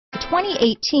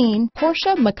2018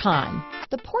 Porsche Macan.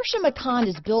 The Porsche Macan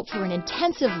is built for an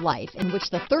intensive life in which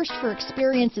the thirst for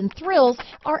experience and thrills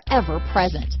are ever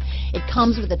present. It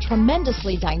comes with a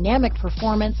tremendously dynamic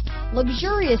performance,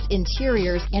 luxurious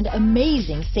interiors, and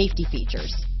amazing safety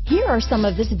features. Here are some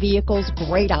of this vehicle's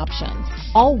great options: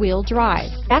 all-wheel drive,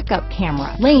 backup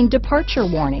camera, lane departure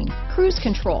warning, cruise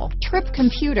control, trip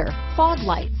computer, fog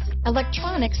lights,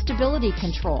 electronic stability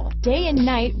control, day and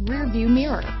night rear view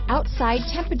mirror, outside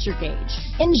temperature gauge,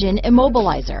 engine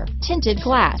immobilizer, tinted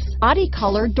glass, body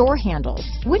color door handles.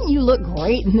 Wouldn't you look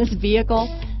great in this vehicle?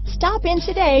 Stop in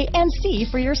today and see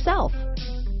for yourself.